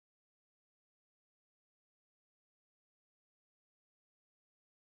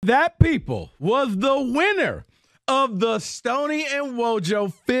That people was the winner of the Stoney and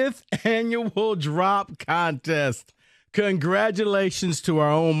Wojo 5th annual drop contest. Congratulations to our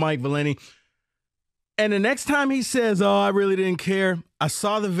own Mike Valenti. And the next time he says, oh, I really didn't care, I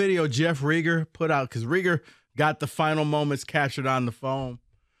saw the video Jeff Rieger put out because Rieger got the final moments captured on the phone.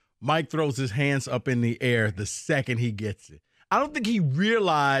 Mike throws his hands up in the air the second he gets it. I don't think he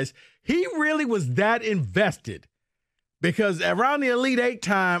realized he really was that invested. Because around the Elite Eight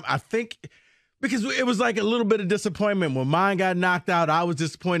time, I think, because it was like a little bit of disappointment. When mine got knocked out, I was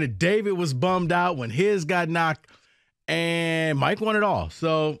disappointed. David was bummed out when his got knocked, and Mike won it all.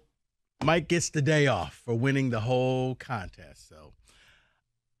 So Mike gets the day off for winning the whole contest. So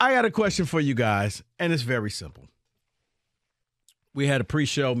I got a question for you guys, and it's very simple. We had a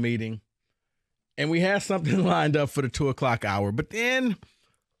pre-show meeting, and we had something lined up for the 2 o'clock hour, but then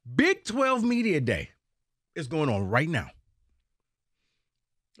Big 12 Media Day is going on right now.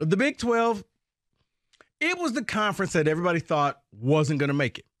 The Big 12, it was the conference that everybody thought wasn't going to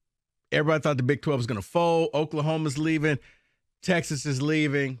make it. Everybody thought the Big 12 was going to fold. Oklahoma's leaving. Texas is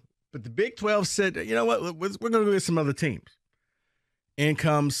leaving. But the Big 12 said, you know what, we're going to go get some other teams. In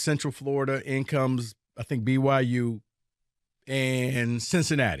comes Central Florida. In comes, I think, BYU and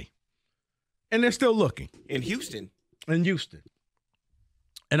Cincinnati. And they're still looking. In Houston.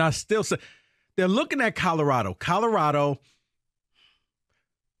 And I still say, they're looking at Colorado.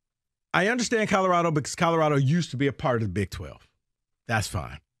 I understand Colorado because Colorado used to be a part of the Big 12. That's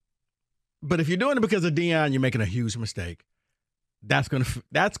fine. But if you're doing it because of Deion, you're making a huge mistake. That's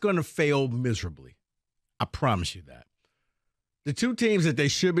gonna fail miserably. I promise you that. The two teams that they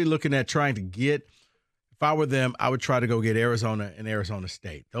should be looking at trying to get, if I were them, I would try to go get Arizona and Arizona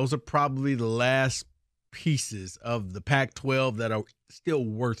State. Those are probably the last pieces of the Pac-12 that are still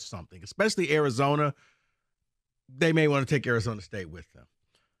worth something, especially Arizona. They may want to take Arizona State with them.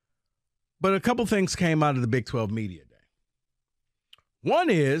 But a couple things came out of the Big 12 Media Day. One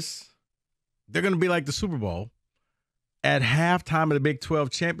is they're going to be like the Super Bowl at halftime of the Big 12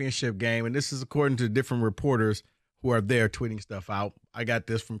 championship game, and this is according to different reporters who are there tweeting stuff out. I got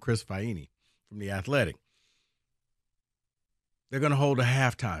this from Chris Faini from The Athletic. They're going to hold a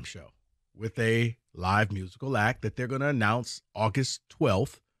halftime show with a live musical act that they're going to announce August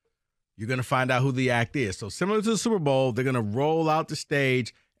 12th. You're going to find out who the act is. So similar to the Super Bowl, they're going to roll out the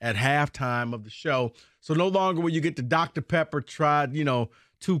stage at halftime of the show. So no longer will you get the Dr. Pepper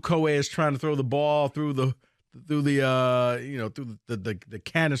two co-eds trying to throw the ball through the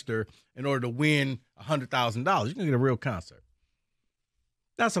canister in order to win $100,000. You're going to get a real concert.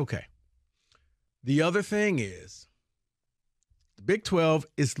 That's okay. The other thing is, the Big 12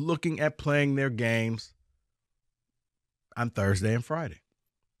 is looking at playing their games on Thursday and Friday.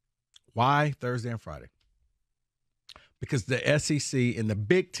 Why Thursday and Friday? Because the SEC and the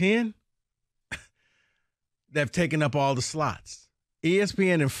Big 10, they've taken up all the slots.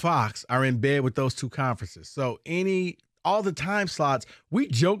 ESPN and Fox are in bed with those two conferences. So all the time slots, we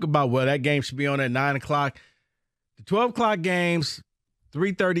joke about, well, that game should be on at 9 o'clock. The 12 o'clock games,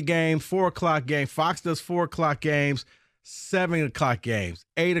 3:30 game, 4 o'clock game. Fox does 4 o'clock games. 7 o'clock games,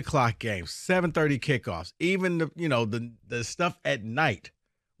 8 o'clock games, 7:30 kickoffs, even the stuff at night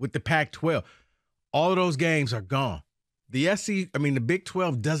with the Pac-12. All of those games are gone. The Big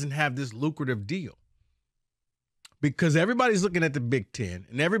 12 doesn't have this lucrative deal because everybody's looking at the Big 10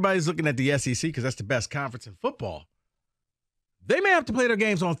 and everybody's looking at the SEC because that's the best conference in football. They may have to play their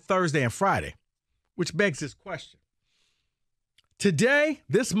games on Thursday and Friday, which begs this question. Today,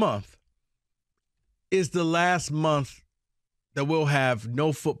 this month, is the last month that we'll have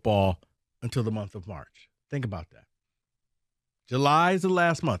no football until the month of March. Think about that. July is the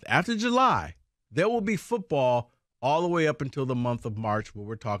last month. After July, there will be football all the way up until the month of March where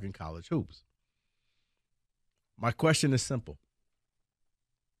we're talking college hoops. My question is simple.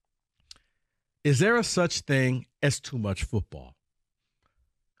 Is there a such thing as too much football?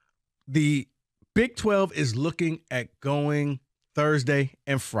 The Big 12 is looking at going Thursday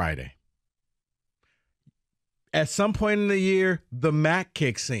and Friday. At some point in the year, the MAC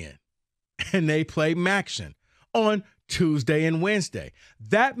kicks in, and they play MACtion on Tuesday and Wednesday.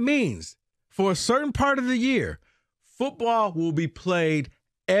 That means for a certain part of the year, football will be played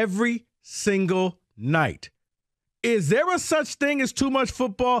every single night. Is there a such thing as too much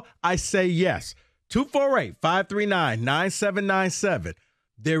football? I say yes. 248-539-9797.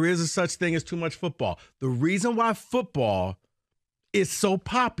 There is a such thing as too much football. The reason why football is so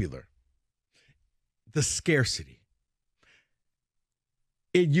popular, the scarcity.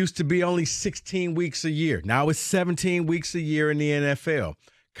 It used to be only 16 weeks a year. Now it's 17 weeks a year in the NFL.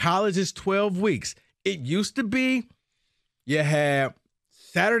 College is 12 weeks. It used to be you had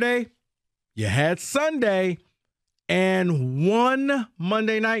Saturday, you had Sunday, and one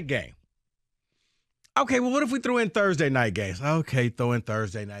Monday night game. Okay, well, what if we threw in Thursday night games? Okay, throw in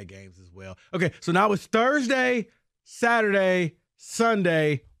Thursday night games as well. Okay, so now it's Thursday, Saturday,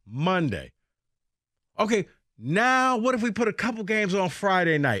 Sunday, Monday. Okay, now what if we put a couple games on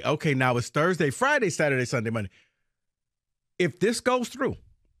Friday night? Okay, now it's Thursday, Friday, Saturday, Sunday, Monday. If this goes through,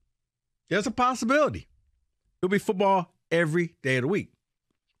 there's a possibility it'll be football every day of the week.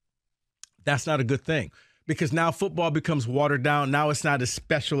 That's not a good thing because now football becomes watered down. Now it's not as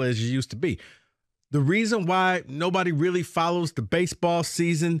special as it used to be. The reason why nobody really follows the baseball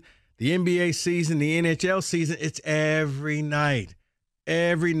season, the NBA season, the NHL season, it's every night.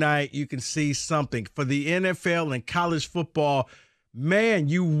 Every night you can see something. For the NFL and college football, man,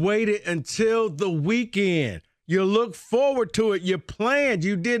 you waited until the weekend. You look forward to it. You planned.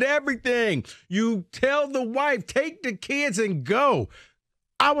 You did everything. You tell the wife, take the kids and go.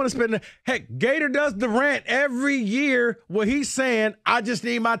 I want to spend heck, Gator does the rant every year where he's saying, I just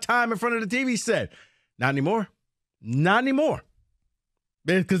need my time in front of the TV set. Not anymore. Not anymore.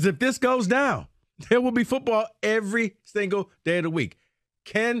 Because if this goes down, there will be football every single day of the week.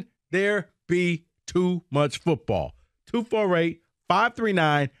 Can there be too much football?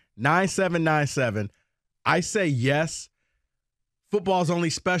 248-539-9797. I say yes. Football is only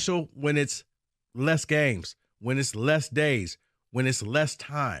special when it's less games, when it's less days, when it's less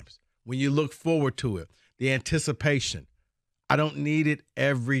times, when you look forward to it, the anticipation. I don't need it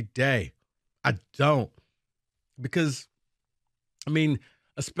every day. I don't. Because, I mean,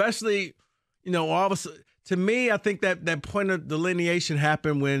 especially, all of a sudden, to me, I think that point of delineation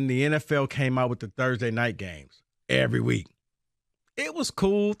happened when the NFL came out with the Thursday night games every week. It was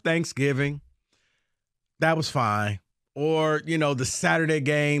cool, Thanksgiving. That was fine. Or, the Saturday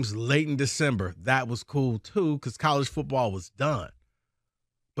games late in December. That was cool, too, because college football was done.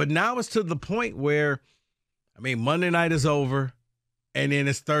 But now it's to the point where, Monday night is over, and then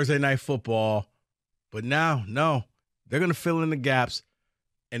it's Thursday night football. But now, no, they're going to fill in the gaps,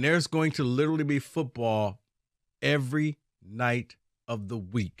 and there's going to literally be football every night of the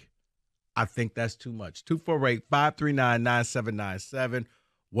week. I think that's too much. 248-539-9797.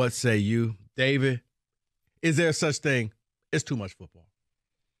 What say you? David, is there such thing? It's too much football.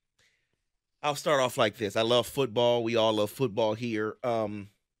 I'll start off like this. I love football. We all love football here. And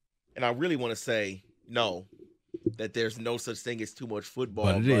I really want to say no, that there's no such thing as too much football.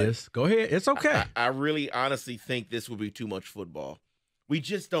 But it is. Go ahead. It's okay. I really honestly think this would be too much football. We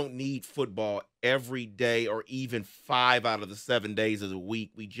just don't need football every day or even 5 out of the 7 days of the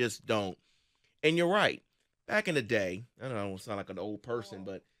week. We just don't. And you're right. Back in the day, I don't sound like an old person,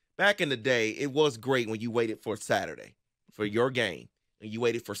 but back in the day, it was great when you waited for Saturday for your game, and you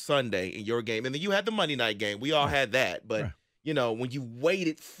waited for Sunday in your game, and then you had the Monday night game. We all had that, but when you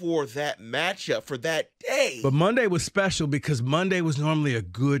waited for that matchup for that day. But Monday was special because Monday was normally a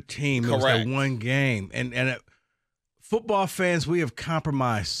good team. Correct. It was that one game, and football fans, we have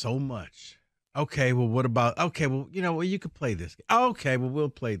compromised so much. Okay, well, what about? Okay, well, you could play this. Okay, well, we'll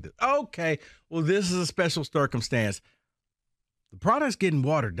play this. Okay, well, this is a special circumstance. The product's getting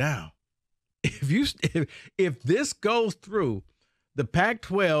watered down. If this goes through, the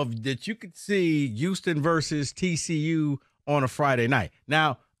Pac-12 that you could see Houston versus TCU on a Friday night.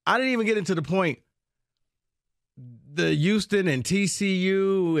 Now, I didn't even get into the point. The Houston and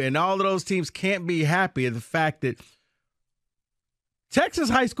TCU and all of those teams can't be happy at the fact that Texas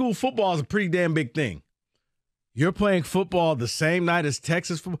high school football is a pretty damn big thing. You're playing football the same night as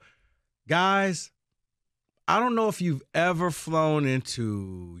Texas football. Guys, I don't know if you've ever flown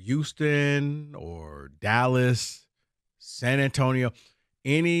into Houston or Dallas, San Antonio,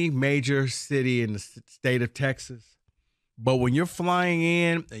 any major city in the state of Texas. But when you're flying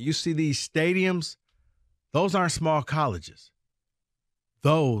in and you see these stadiums, those aren't small colleges.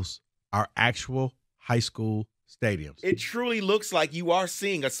 Those are actual high school stadiums. It truly looks like you are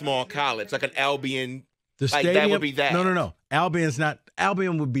seeing a small college, like an Albion. The stadium, that would be that. No.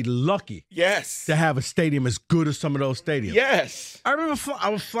 Albion would be lucky. Yes. To have a stadium as good as some of those stadiums. Yes. I remember I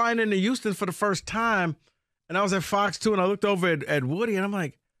was flying into Houston for the first time, and I was at Fox 2, and I looked over at Woody, and I'm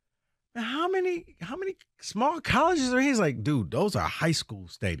like, man, how many small colleges are here? He's like, dude, those are high school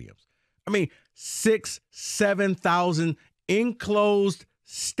stadiums. 6,000-7,000 enclosed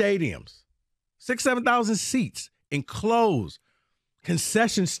stadiums. 6,000-7,000 seats, enclosed,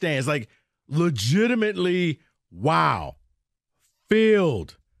 concession stands, like legitimately, wow,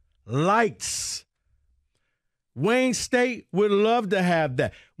 filled, lights. Wayne State would love to have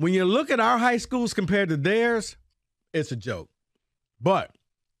that. When you look at our high schools compared to theirs, it's a joke. But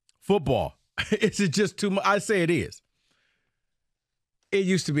football, it's just too much. I say it is. It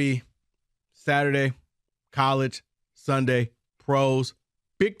used to be Saturday, college, Sunday, pros,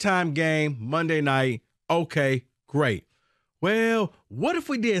 big time game, Monday night. Okay, great. Well, what if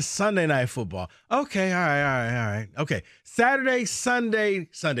we did Sunday night football? Okay, all right. Okay, Saturday, Sunday,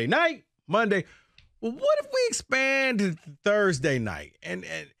 Sunday night, Monday. Well, what if we expand to Thursday night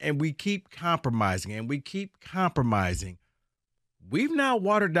and we keep compromising and we keep compromising? We've now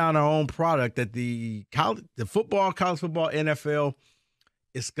watered down our own product that the football, college football, NFL,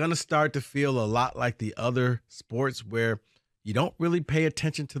 it's going to start to feel a lot like the other sports where you don't really pay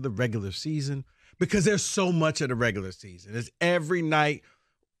attention to the regular season because there's so much of the regular season. It's every night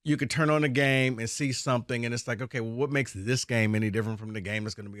you could turn on a game and see something, and it's like, okay, well, what makes this game any different from the game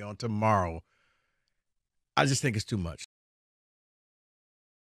that's going to be on tomorrow? I just think it's too much.